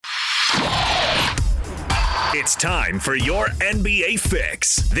It's time for your NBA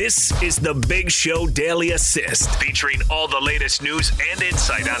fix. This is the Big Show Daily Assist, featuring all the latest news and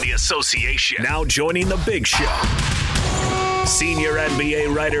insight on the association. Now joining the Big Show, senior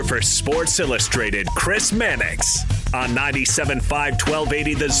NBA writer for Sports Illustrated, Chris Mannix, on 97.5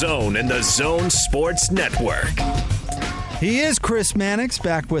 1280 The Zone and the Zone Sports Network. He is Chris Mannix,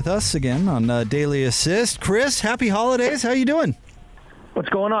 back with us again on Daily Assist. Chris, happy holidays. How you doing? What's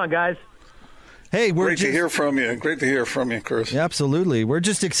going on, guys? Hey, Great to hear from you. Great to hear from you, Chris. Yeah, absolutely. We're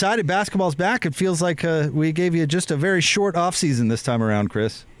just excited. Basketball's back. It feels like we gave you just a very short offseason this time around,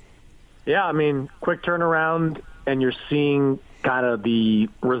 Chris. Yeah, I mean, quick turnaround, and you're seeing kind of the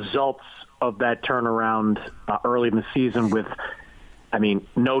results of that turnaround early in the season with, I mean,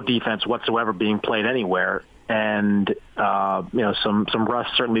 no defense whatsoever being played anywhere, and some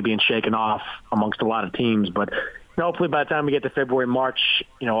rust certainly being shaken off amongst a lot of teams, but hopefully by the time we get to February, March,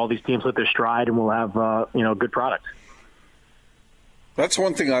 all these teams hit their stride and we'll have, good product. That's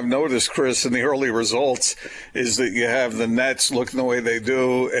one thing I've noticed, Chris, in the early results is that you have the Nets looking the way they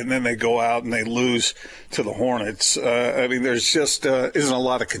do, and then they go out and they lose to the Hornets. There's just isn't a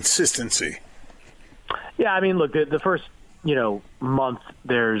lot of consistency. Yeah, I mean, look, the first, month,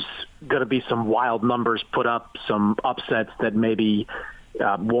 there's going to be some wild numbers put up, some upsets that maybe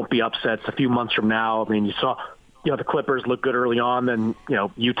won't be upsets a few months from now. I mean, you saw the Clippers look good early on, then,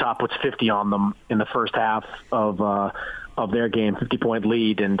 Utah puts 50 on them in the first half of their game, 50-point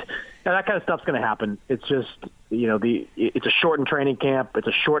lead. And that kind of stuff's going to happen. It's just, it's a shortened training camp. It's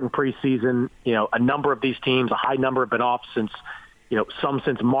a shortened preseason. A number of these teams, a high number have been off since, some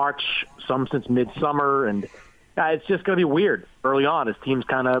since March, some since midsummer. And it's just going to be weird early on as teams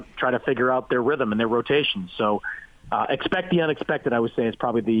kind of try to figure out their rhythm and their rotation. So expect the unexpected, I would say, is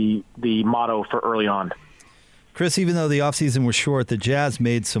probably the motto for early on. Chris, even though the offseason was short, the Jazz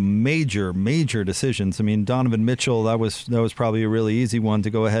made some major decisions. I mean, Donovan Mitchell, that was probably a really easy one to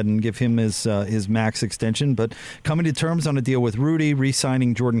go ahead and give him his max extension. But coming to terms on a deal with Rudy,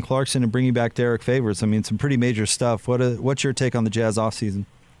 re-signing Jordan Clarkson, and bringing back Derek Favors, I mean, some pretty major stuff. What's your take on the Jazz offseason?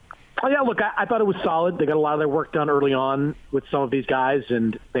 Oh, yeah, look, I thought it was solid. They got a lot of their work done early on with some of these guys,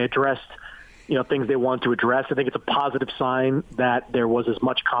 and they addressed things they wanted to address. I think it's a positive sign that there was as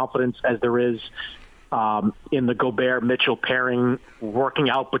much confidence as there is in the Gobert-Mitchell pairing working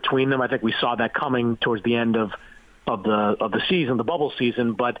out between them. I think we saw that coming towards the end of the season, the bubble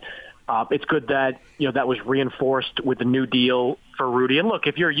season. But it's good that that was reinforced with the new deal for Rudy. And look,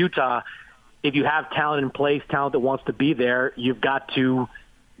 if you're Utah, if you have talent in place, talent that wants to be there, you've got to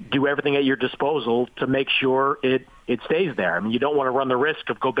do everything at your disposal to make sure it stays there. I mean, you don't want to run the risk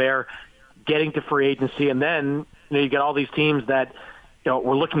of Gobert getting to free agency, and then you get all these teams that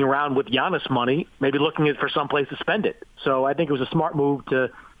we're looking around with Giannis money, maybe looking for some place to spend it. So I think it was a smart move to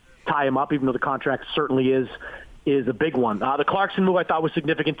tie him up, even though the contract certainly is a big one. The Clarkson move I thought was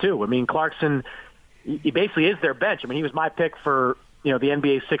significant too. I mean, Clarkson, he basically is their bench. I mean, he was my pick for the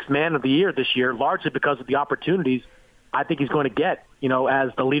NBA Sixth Man of the Year this year, largely because of the opportunities I think he's going to get,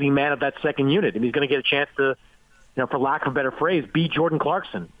 as the leading man of that second unit, and he's going to get a chance to, for lack of a better phrase, be Jordan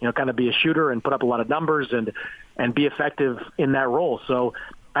Clarkson. Kind of be a shooter and put up a lot of numbers and be effective in that role. So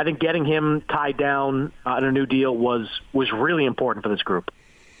I think getting him tied down in a new deal was really important for this group.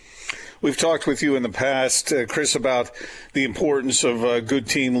 We've talked with you in the past, Chris, about the importance of good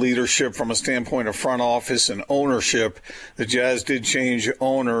team leadership from a standpoint of front office and ownership. The Jazz did change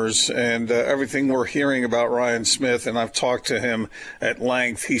owners, and everything we're hearing about Ryan Smith, and I've talked to him at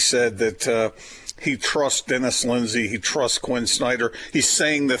length, he said that he trusts Dennis Lindsey. He trusts Quinn Snyder. He's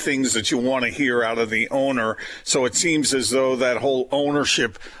saying the things that you want to hear out of the owner. So it seems as though that whole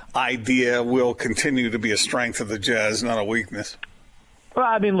ownership idea will continue to be a strength of the Jazz, not a weakness. Well,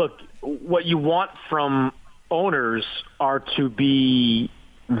 I mean, look, what you want from owners are to be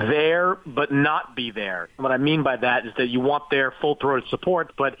there but not be there. What I mean by that is that you want their full-throated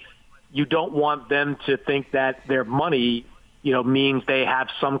support, but you don't want them to think that their money, means they have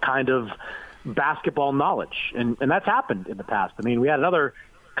some kind of basketball knowledge. And that's happened in the past. I mean, we had another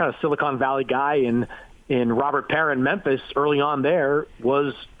kind of Silicon Valley guy in Robert Perrin, Memphis, early on there,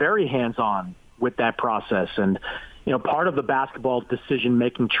 was very hands-on with that process. And part of the basketball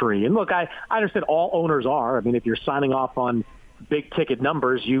decision-making tree. And look, I understand all owners are. I mean, if you're signing off on big-ticket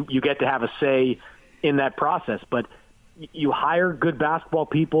numbers, you get to have a say in that process. But you hire good basketball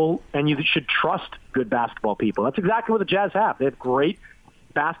people, and you should trust good basketball people. That's exactly what the Jazz have. They have great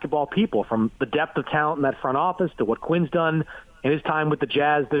basketball people, from the depth of talent in that front office to what Quinn's done in his time with the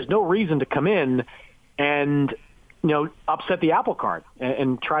Jazz. There's no reason to come in and upset the apple cart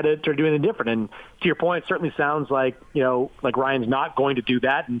and try to do anything different. And to your point, it certainly sounds like Ryan's not going to do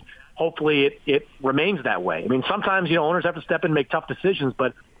that, and hopefully it remains that way. I mean, sometimes owners have to step in and make tough decisions,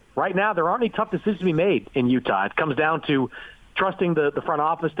 but right now there aren't any tough decisions to be made in Utah. It comes down to trusting the front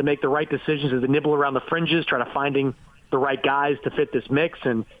office to make the right decisions as they nibble around the fringes, try to finding the right guys to fit this mix,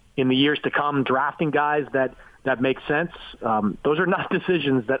 and in the years to come, drafting guys that make sense. Those are not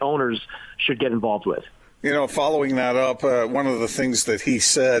decisions that owners should get involved with. Following that up, one of the things that he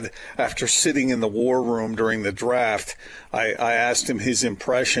said after sitting in the war room during the draft, I asked him his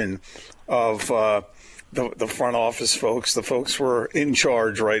impression of the front office folks, the folks who are in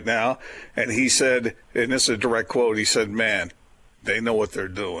charge right now. And he said, and this is a direct quote, he said, "Man, they know what they're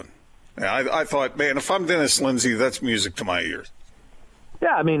doing." And I thought, man, if I'm Dennis Lindsay, that's music to my ears.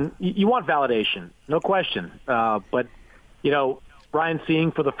 Yeah, I mean, you want validation, no question. But, Ryan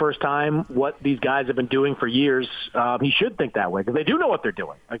seeing for the first time what these guys have been doing for years, he should think that way because they do know what they're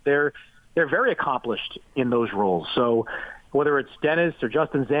doing. Like they're very accomplished in those roles. So whether it's Dennis or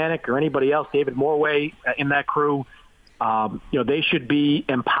Justin Zanuck or anybody else, David Morway in that crew, they should be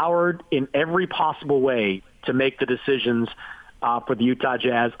empowered in every possible way to make the decisions for the Utah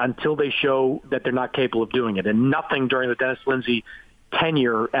Jazz until they show that they're not capable of doing it. And nothing during the Dennis Lindsay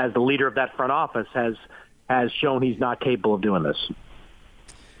tenure as the leader of that front office has shown he's not capable of doing this.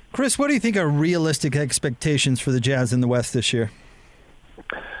 Chris, what do you think are realistic expectations for the Jazz in the West this year?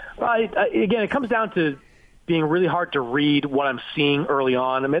 Well, again, it comes down to being really hard to read what I'm seeing early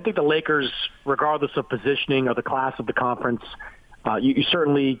on. I mean, I think the Lakers, regardless of positioning or the class of the conference, you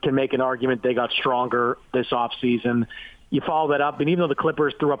certainly can make an argument they got stronger this offseason. You follow that up, and even though the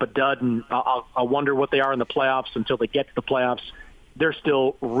Clippers threw up a dud, and I'll wonder what they are in the playoffs until they get to the playoffs, they're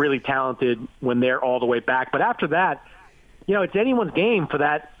still really talented when they're all the way back. But after that, it's anyone's game for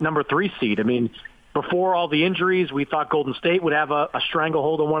that number 3 seed. I mean, before all the injuries, we thought Golden State would have a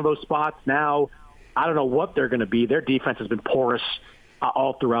stranglehold on one of those spots. Now, I don't know what they're going to be. Their defense has been porous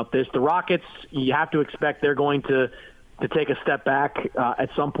all throughout this. The Rockets, you have to expect they're going to take a step back at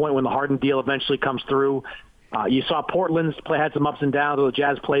some point when the Harden deal eventually comes through. You saw Portland's play had some ups and downs. The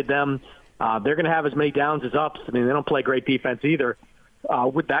Jazz played them. They're going to have as many downs as ups. I mean, they don't play great defense either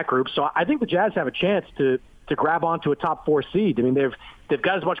with that group. So I think the Jazz have a chance to grab onto a top 4 seed. I mean, they've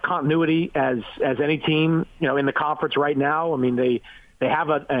got as much continuity as any team, in the conference right now. I mean, they have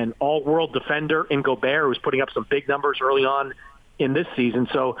an all-world defender in Gobert who's putting up some big numbers early on in this season.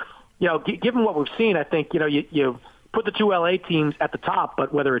 So, given what we've seen, I think, you put the 2 LA teams at the top,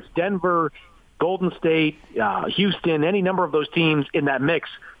 but whether it's Denver, Golden State, Houston, any number of those teams in that mix,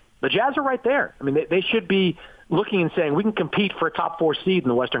 the Jazz are right there. I mean, they should be looking and saying, we can compete for a top 4 seed in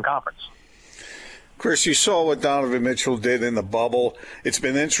the Western Conference. Chris, you saw what Donovan Mitchell did in the bubble. It's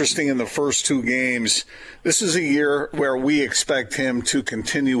been interesting in the first 2 games. This is a year where we expect him to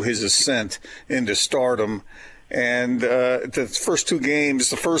continue his ascent into stardom. And the first 2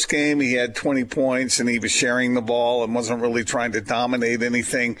 games, the first game he had 20 points and he was sharing the ball and wasn't really trying to dominate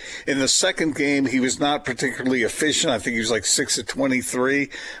anything. In the second game, he was not particularly efficient. I think he was like 6 of 23.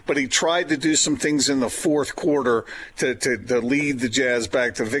 But he tried to do some things in the fourth quarter to lead the Jazz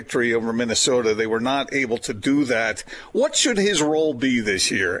back to victory over Minnesota. They were not able to do that. What should his role be this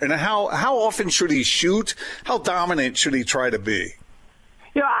year? And how often should he shoot? How dominant should he try to be?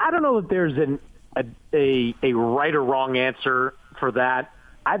 I don't know that there's a right or wrong answer for that.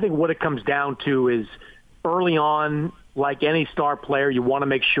 I think what it comes down to is early on, like any star player, you want to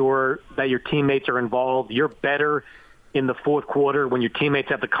make sure that your teammates are involved. You're better in the fourth quarter when your teammates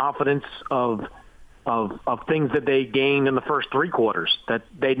have the confidence of things that they gained in the first 3 quarters, that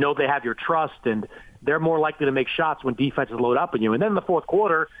they know they have your trust, and they're more likely to make shots when defenses load up on you. And then in the fourth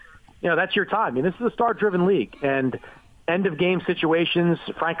quarter, that's your time. I mean, this is a star-driven league, and end-of-game situations,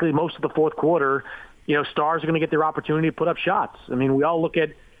 frankly, most of the fourth quarter, stars are going to get their opportunity to put up shots. I mean, we all look at,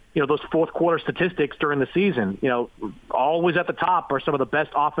 those fourth-quarter statistics during the season. Always at the top are some of the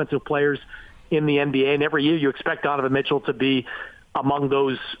best offensive players in the NBA, and every year you expect Donovan Mitchell to be among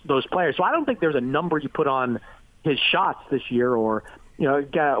those players. So I don't think there's a number you put on his shots this year or,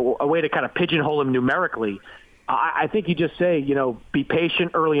 a way to kind of pigeonhole him numerically. I think you just say, be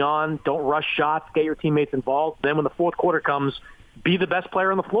patient early on, don't rush shots, get your teammates involved. Then when the fourth quarter comes, be the best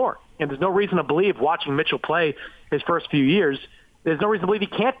player on the floor. And there's no reason to believe, watching Mitchell play his first few years, there's no reason to believe he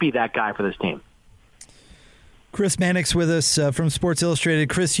can't be that guy for this team. Chris Mannix with us from Sports Illustrated.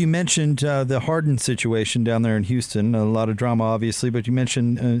 Chris, you mentioned the Harden situation down there in Houston. A lot of drama, obviously, but you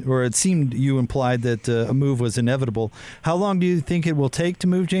mentioned, or it seemed you implied that a move was inevitable. How long do you think it will take to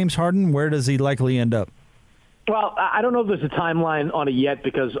move James Harden? Where does he likely end up? Well, I don't know if there's a timeline on it yet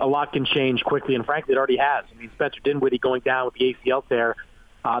because a lot can change quickly, and frankly, it already has. I mean, Spencer Dinwiddie going down with the ACL tear,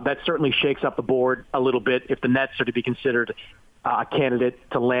 that certainly shakes up the board a little bit if the Nets are to be considered a candidate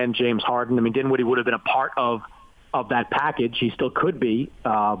to land James Harden. I mean, Dinwiddie would have been a part of that package. He still could be.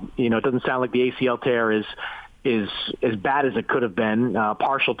 It doesn't sound like the ACL tear is as bad as it could have been,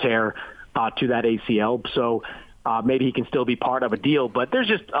 partial tear to that ACL. So maybe he can still be part of a deal. But there's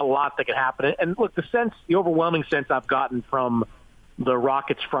just a lot that can happen. And look, the overwhelming sense I've gotten from the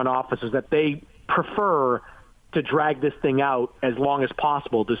Rockets front office is that they prefer to drag this thing out as long as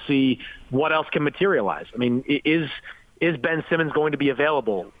possible to see what else can materialize. I mean, is Ben Simmons going to be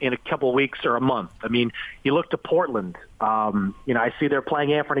available in a couple of weeks or a month? I mean, you look to Portland. I see they're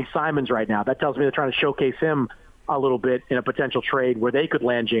playing Anthony Simons right now. That tells me they're trying to showcase him a little bit in a potential trade where they could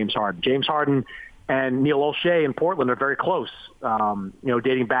land James Harden. James Harden and Neil Olshey in Portland are very close,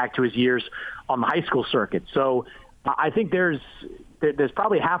 dating back to his years on the high school circuit. So I think there's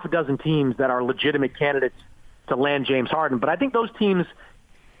probably half a dozen teams that are legitimate candidates to land James Harden. But I think those teams,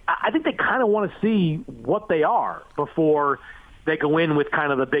 I think they kind of want to see what they are before they go in with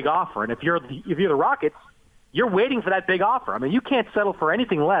kind of the big offer. And if you're the Rockets, you're waiting for that big offer. I mean, you can't settle for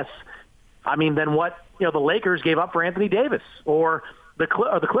anything less, than what the Lakers gave up for Anthony Davis, or the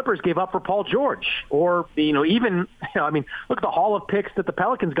Clippers gave up for Paul George, or look at the haul of picks that the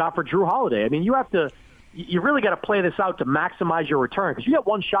Pelicans got for Drew Holiday. I mean, you really got to play this out to maximize your return because you get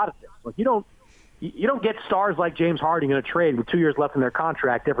one shot at this. Like you don't get stars like James Harden in a trade with 2 years left in their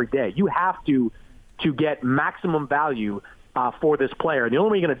contract every day. You have to get maximum value for this player. And the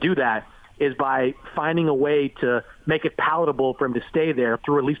only way you're going to do that is by finding a way to make it palatable for him to stay there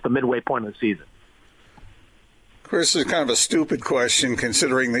through at least the midway point of the season. Chris, this is kind of a stupid question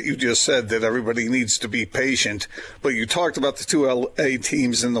considering that you just said that everybody needs to be patient, but you talked about the two LA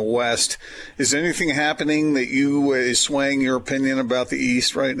teams in the West. Is anything happening that is swaying your opinion about the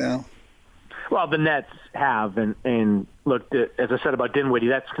East right now? Well, the Nets have, and look, as I said about Dinwiddie,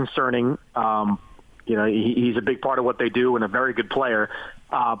 that's concerning. He's a big part of what they do and a very good player,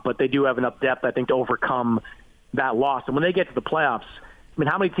 but they do have enough depth, I think, to overcome that loss. And when they get to the playoffs,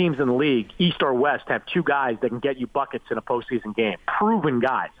 how many teams in the league, East or West, have two guys that can get you buckets in a postseason game? Proven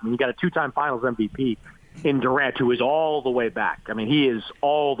guys. You got a two-time Finals MVP in Durant, who is all the way back. He is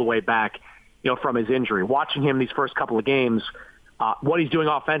all the way back, from his injury. Watching him these first couple of games, what he's doing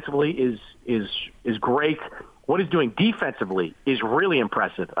offensively is great. What he's doing defensively is really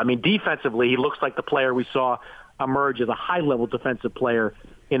impressive. Defensively, he looks like the player we saw emerge as a high-level defensive player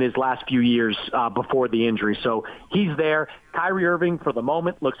in his last few years before the injury. So he's there. Kyrie Irving, for the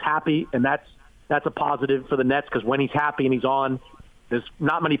moment, looks happy, and that's a positive for the Nets because when he's happy and he's on, there's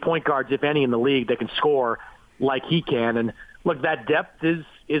not many point guards, if any, in the league that can score like he can. And look, that depth is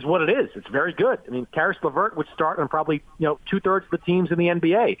what it is. It's very good. Karis LeVert would start on probably two-thirds of the teams in the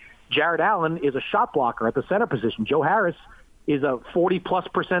NBA. Jared Allen is a shot blocker at the center position. Joe Harris is a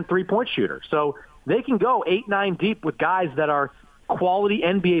 40+% three-point shooter. So they can go 8-9 deep with guys that are quality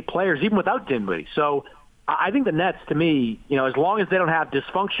NBA players, even without Dinwiddie. So I think the Nets, to me, as long as they don't have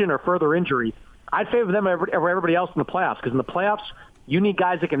dysfunction or further injury, I'd favor them over everybody else in the playoffs because in the playoffs, you need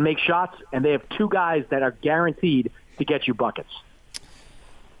guys that can make shots, and they have two guys that are guaranteed to get you buckets.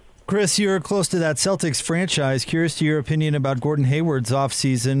 Chris, you're close to that Celtics franchise. Curious to your opinion about Gordon Hayward's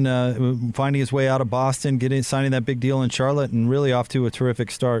offseason, finding his way out of Boston, signing that big deal in Charlotte, and really off to a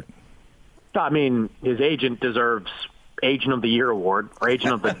terrific start. His agent deserves Agent of the Year award or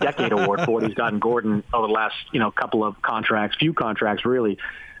Agent of the Decade award for what he's gotten Gordon over the last couple of contracts, few contracts really.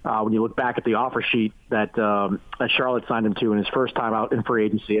 When you look back at the offer sheet that Charlotte signed him to in his first time out in free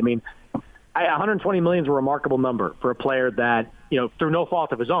agency, $120 million is a remarkable number for a player that through no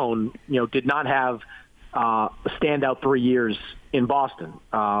fault of his own did not have a standout 3 years in Boston.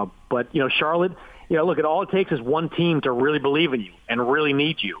 But Charlotte, look, all it takes is one team to really believe in you and really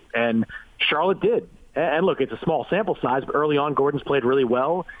need you, and Charlotte did. And look, it's a small sample size, but early on, Gordon's played really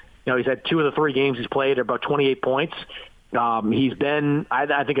well. He's had 2 of the 3 games he's played at about 28 points. He's been,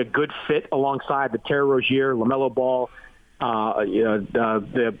 I think, a good fit alongside the Terry Rozier, LaMelo Ball,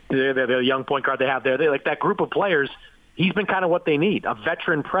 the young point guard they have there. They like that group of players. He's been kind of what they need, a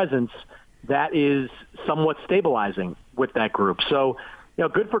veteran presence that is somewhat stabilizing with that group. So,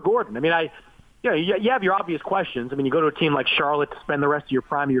 good for Gordon. You have your obvious questions. You go to a team like Charlotte to spend the rest of your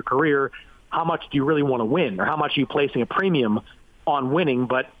prime of your career. How much do you really want to win, or how much are you placing a premium on winning?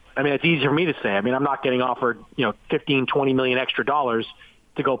 But it's easy for me to say. I'm not getting offered, $15-20 million extra dollars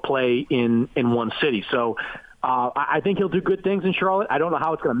to go play in one city. So I think he'll do good things in Charlotte. I don't know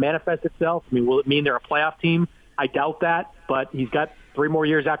how it's going to manifest itself. Will it mean they're a playoff team? I doubt that. But he's got 3 more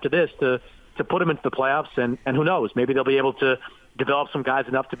years after this to to put them into the playoffs, and who knows, maybe they'll be able to develop some guys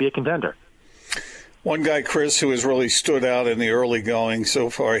enough to be a contender. One guy, Chris, who has really stood out in the early going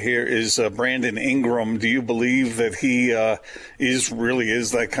so far here is Brandon Ingram. Do you believe that he is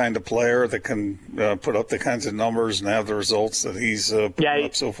that kind of player that can put up the kinds of numbers and have the results that he's put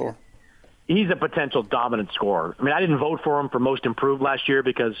up so far? He's a potential dominant scorer. I mean, I didn't vote for him for most improved last year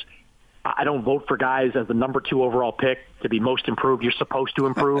because I don't vote for guys as the number 2 overall pick to be most improved. You're supposed to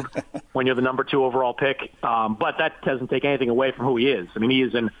improve when you're the number 2 overall pick. But that doesn't take anything away from who he is. I mean, he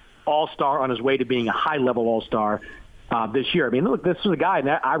is an all-star on his way to being a high-level all-star this year. I mean, look, this is a guy, and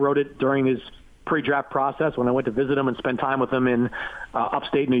I wrote it during his pre-draft process when I went to visit him and spend time with him in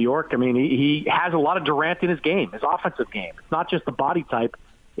upstate New York. I mean, he has a lot of Durant in his game, his offensive game. It's not just the body type.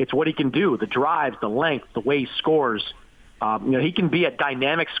 It's what he can do, the drives, the length, the way he scores. He can be a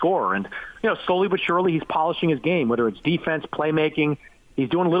dynamic scorer. And, slowly but surely he's polishing his game, whether it's defense, playmaking. He's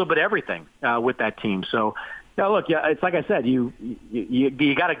doing a little bit of everything with that team. So, look, it's like I said, you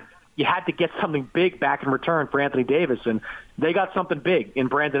had to get something big back in return for Anthony Davis, and they got something big in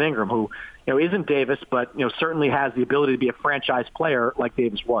Brandon Ingram, who isn't Davis, but certainly has the ability to be a franchise player like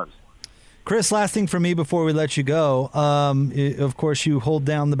Davis was. Chris, last thing from me before we let you go. Of course, you hold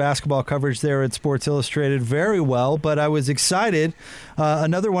down the basketball coverage there at Sports Illustrated very well, but I was excited.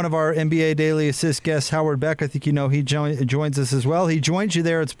 Another one of our NBA Daily Assist guests, Howard Beck, I think he joins us as well. He joins you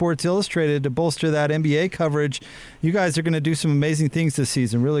there at Sports Illustrated to bolster that NBA coverage. You guys are going to do some amazing things this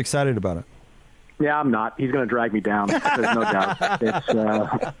season. Really excited about it. Yeah, I'm not. He's going to drag me down. There's no doubt. It's,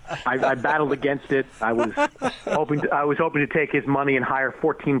 I battled against it. I was hoping to take his money and hire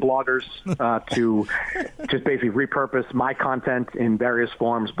 14 bloggers to just basically repurpose my content in various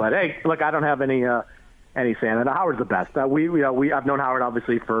forms. But hey, look, I don't have any say in it. Howard's the best. I've known Howard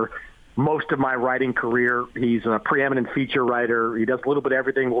obviously for most of my writing career. He's a preeminent feature writer. He does a little bit of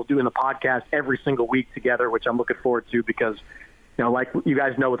everything. We'll do in the podcast every single week together, which I'm looking forward to because. Like you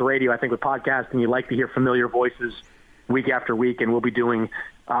guys know with radio, I think with podcasting, you like to hear familiar voices week after week, and we'll be doing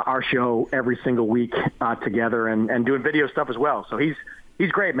our show every single week together and doing video stuff as well. So he's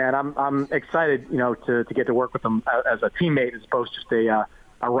great, man. I'm excited, to get to work with him as a teammate as opposed to just a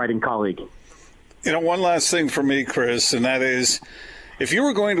writing colleague. One last thing for me, Chris, and that is, if you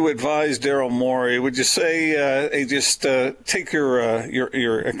were going to advise Daryl Morey, would you say hey, just take your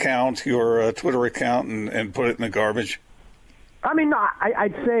account, your Twitter account, and put it in the garbage? I mean, no,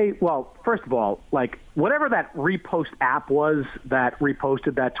 I'd say, well, first of all, like, whatever that repost app was that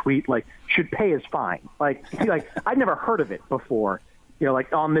reposted that tweet, should pay his fine. I'd never heard of it before.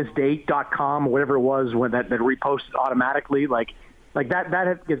 onthisdate.com or whatever it was when that reposted automatically.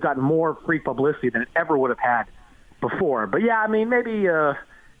 That has gotten more free publicity than it ever would have had before. But, yeah, I mean, maybe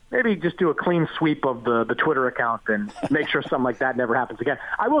just do a clean sweep of the Twitter account and make sure something like that never happens again.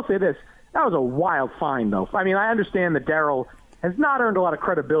 I will say this. That was a wild fine, though. I mean, I understand that Daryl has not earned a lot of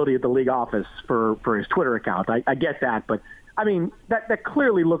credibility at the league office for his Twitter account. I get that, but I mean that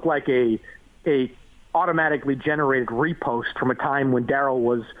clearly looked like a automatically generated repost from a time when Daryl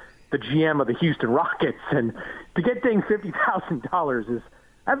was the GM of the Houston Rockets, and to get dinged $50,000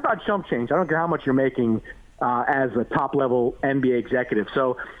 that's about chump change. I don't care how much you're making as a top level NBA executive.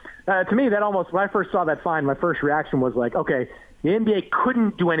 So to me, that almost when I first saw that fine, my first reaction was like, okay, the NBA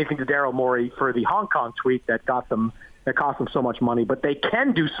couldn't do anything to Daryl Morey for the Hong Kong tweet that cost them so much money, but they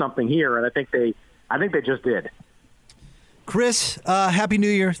can do something here, and I think they just did. Chris, Happy New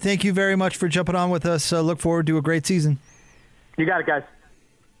Year. Thank you very much for jumping on with us. Look forward to a great season. You got it, guys.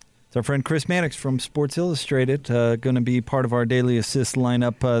 It's our friend Chris Mannix from Sports Illustrated, going to be part of our Daily Assist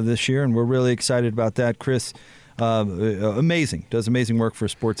lineup this year, and we're really excited about that. Chris, amazing. Does amazing work for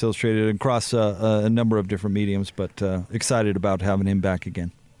Sports Illustrated across a number of different mediums, but excited about having him back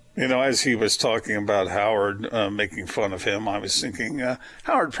again. As he was talking about Howard making fun of him, I was thinking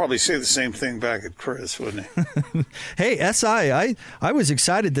Howard would probably say the same thing back at Chris, wouldn't he? Hey, SI, I was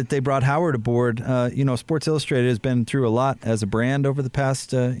excited that they brought Howard aboard. Sports Illustrated has been through a lot as a brand over the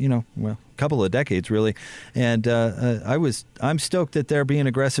past, couple of decades, really. And I'm stoked that they're being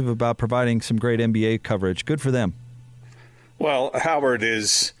aggressive about providing some great NBA coverage. Good for them. Well, Howard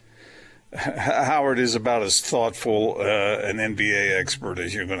is about as thoughtful an NBA expert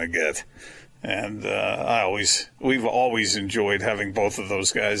as you're going to get. And we've always enjoyed having both of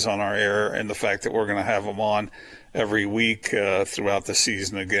those guys on our air, and the fact that we're going to have them on every week throughout the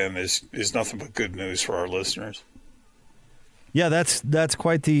season again is nothing but good news for our listeners. Yeah, that's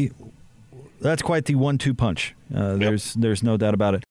quite the 1-2 punch. There's no doubt about it.